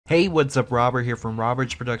Hey, what's up? Robert here from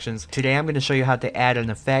Robert's Productions. Today I'm going to show you how to add an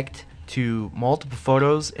effect to multiple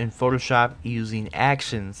photos in Photoshop using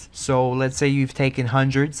actions. So let's say you've taken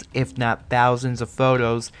hundreds, if not thousands of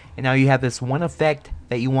photos, and now you have this one effect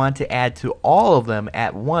that you want to add to all of them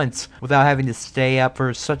at once without having to stay up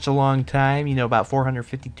for such a long time, about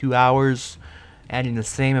 452 hours, adding the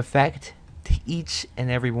same effect to each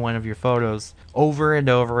and every one of your photos over and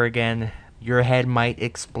over again. Your head might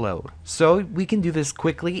explode. So we can do this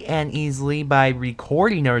quickly and easily by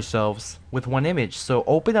recording ourselves with one image. So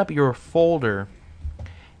open up your folder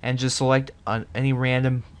and just select any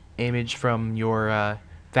random image from your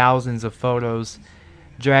thousands of photos,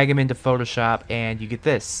 drag them into Photoshop, and you get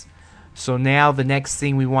this. So now the next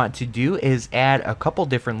thing we want to do is add a couple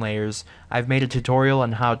different layers. I've made a tutorial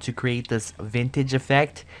on how to create this vintage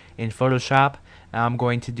effect in Photoshop. I'm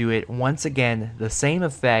going to do it once again, the same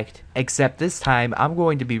effect, except this time I'm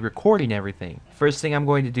going to be recording everything. First thing I'm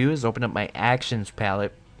going to do is open up my actions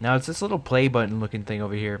palette. Now it's this little play button looking thing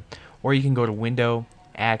over here, or you can go to Window,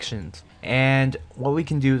 Actions. And what we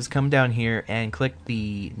can do is come down here and click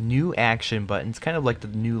the new action button. It's kind of like the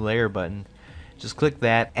new layer button. Just click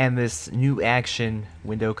that and this new action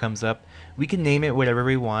window comes up. We can name it whatever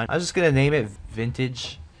we want. I'm just going to name it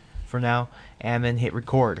Vintage for now and then hit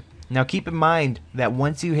record. Now keep in mind that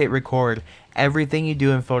once you hit record, everything you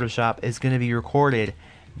do in Photoshop is going to be recorded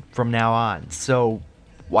from now on. So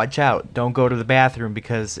watch out. Don't go to the bathroom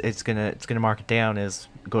because it's gonna mark it down as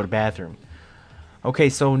go to bathroom. Okay,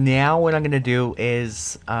 so now what I'm going to do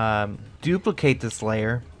is duplicate this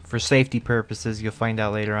layer for safety purposes. You'll find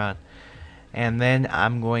out later on. And then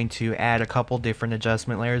I'm going to add a couple different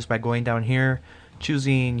adjustment layers by going down here,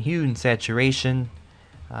 choosing hue and saturation.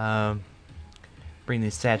 Bring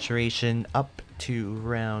the saturation up to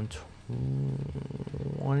around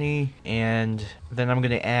 20, and then I'm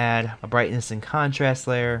going to add a brightness and contrast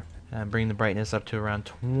layer and bring the brightness up to around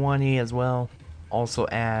 20 as well. Also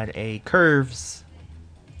add a curves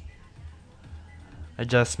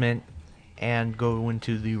adjustment and go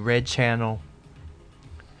into the red channel.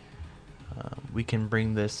 We can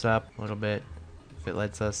bring this up a little bit if it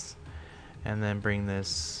lets us, and then bring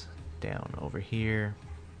this down over here.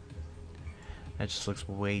 That just looks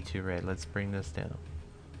way too red. Let's bring this down.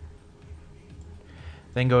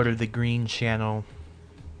 Then go to the green channel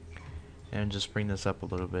and just bring this up a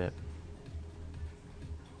little bit.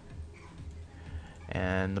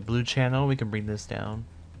 And the blue channel, we can bring this down.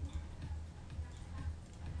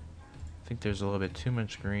 I think there's a little bit too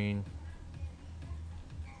much green.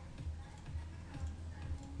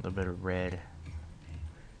 A little bit of red.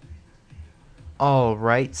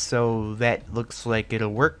 Alright, so that looks like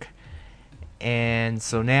it'll work. And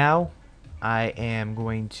so now I am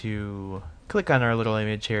going to click on our little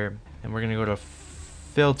image here, and we're going to go to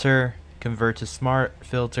Filter, Convert to Smart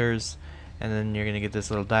Filters, and then you're going to get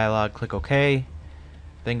this little dialog. Click OK.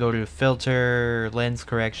 Then go to Filter, Lens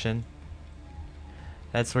Correction.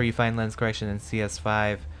 That's where you find lens correction in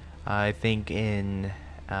CS5. I think in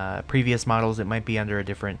previous models it might be under a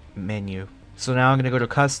different menu. So now I'm going to go to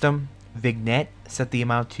Custom, Vignette, set the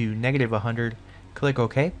amount to -100, click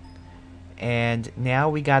OK. And now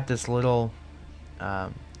we got this little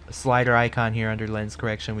slider icon here under lens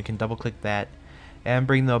correction. We can double click that and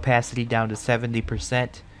bring the opacity down to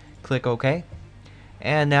 70%. Click OK.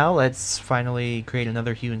 And now let's finally create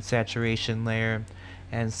another hue and saturation layer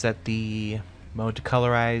and set the mode to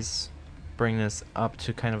colorize. Bring this up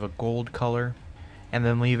to kind of a gold color and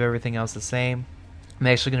then leave everything else the same. I'm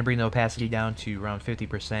actually going to bring the opacity down to around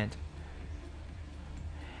 50%.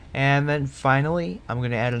 And then finally, I'm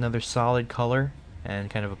going to add another solid color and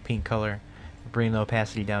kind of a pink color. Bring the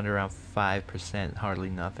opacity down to around 5%, hardly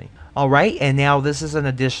nothing. Alright, and now this is an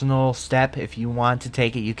additional step. If you want to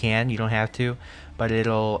take it, you can. You don't have to, but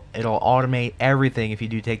it'll automate everything if you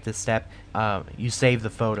do take this step. You save the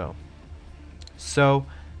photo. So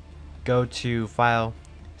go to File,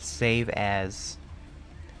 Save As.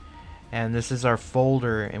 And this is our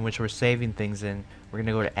folder in which we're saving things in. We're going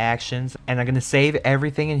to go to Actions, and I'm going to save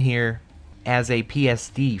everything in here as a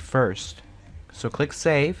PSD first. So click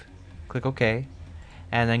Save, click OK,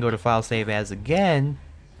 and then go to File, Save As again,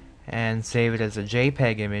 and save it as a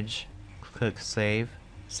JPEG image. Click Save,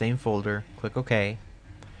 same folder, click OK.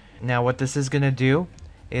 Now what this is going to do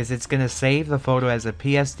is it's going to save the photo as a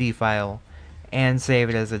PSD file and save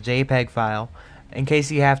it as a JPEG file. In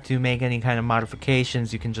case you have to make any kind of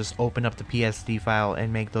modifications, you can just open up the PSD file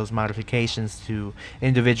and make those modifications to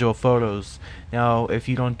individual photos. Now, if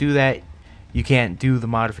you don't do that, you can't do the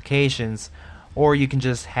modifications, or you can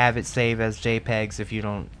just have it save as JPEGs if you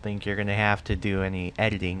don't think you're going to have to do any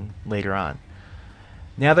editing later on.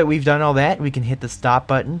 Now that we've done all that, we can hit the stop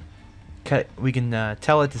button. We can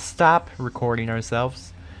tell it to stop recording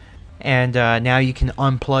ourselves. And now you can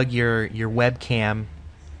unplug your webcam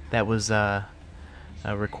that was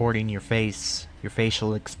recording your face. Your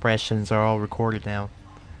facial expressions are all recorded now.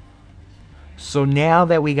 So now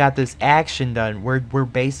that we got this action done, we're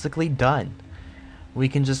basically done. We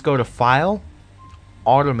can just go to File,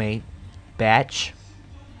 Automate, Batch.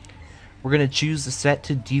 We're going to choose to set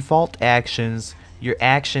to default actions. Your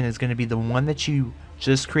action is going to be the one that you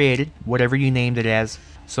just created, whatever you named it as.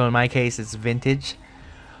 So in my case, it's vintage.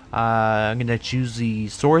 I'm going to choose the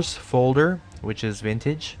source folder, which is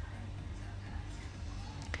vintage.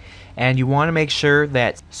 And you want to make sure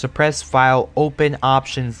that suppress file open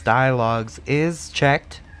options dialogues is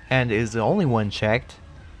checked and is the only one checked.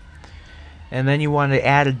 And then you want to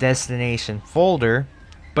add a destination folder,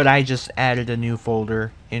 but I just added a new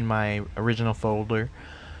folder in my original folder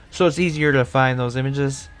so it's easier to find those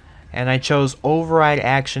images. And I chose override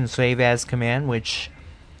action save as command, which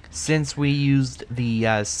since we used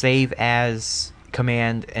the save as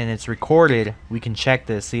command and it's recorded, we can check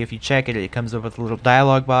this. See, if you check it, it comes up with a little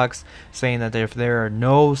dialog box saying that if there are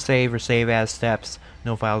no save or save as steps,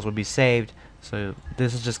 no files will be saved. So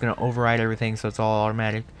this is just going to override everything, so it's all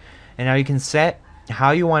automatic. And now you can set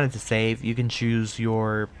how you want it to save. You can choose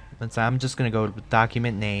your, let's say I'm just going to go with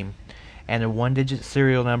document name and a 1-digit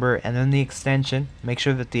serial number and then the extension. Make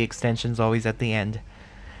sure that the extension is always at the end.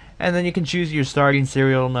 And then you can choose your starting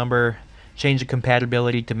serial number, change the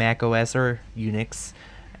compatibility to Mac OS or Unix,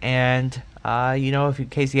 and you know, if in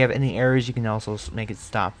case you have any errors, you can also make it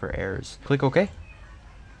stop for errors. Click OK,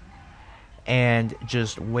 and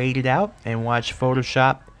just wait it out and watch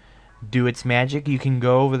Photoshop do its magic. You can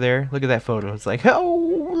go over there. Look at that photo. It's like,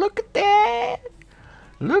 oh, look at that!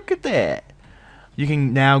 Look at that! You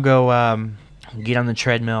can now go get on the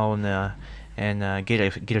treadmill and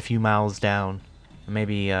get a few miles down.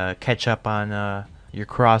 Maybe catch up on your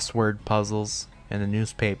crossword puzzles in the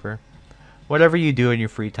newspaper. Whatever you do in your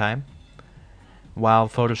free time while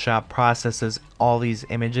Photoshop processes all these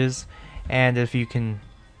images. And if you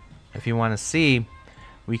want to see,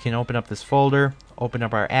 we can open up this folder, open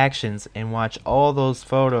up our actions, and watch all those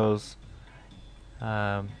photos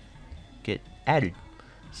get added.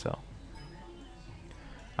 So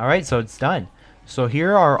alright, so it's done. So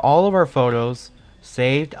here are all of our photos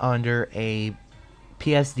saved under a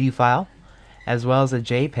PSD file as well as a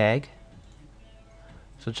JPEG.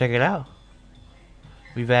 So check it out.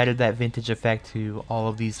 We've added that vintage effect to all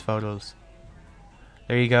of these photos.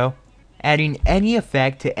 There you go. Adding any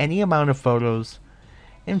effect to any amount of photos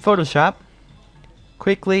in Photoshop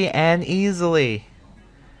quickly and easily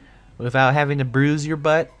without having to bruise your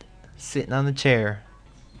butt sitting on the chair.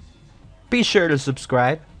 Be sure to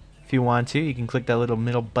subscribe if you want to. You can click that little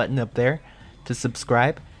middle button up there to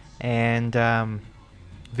subscribe, and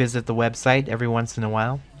visit the website every once in a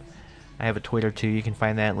while. I have a Twitter too. You can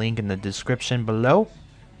find that link in the description below.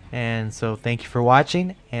 And so thank you for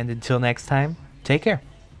watching, and until next time, take care.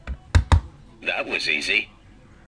 That was easy.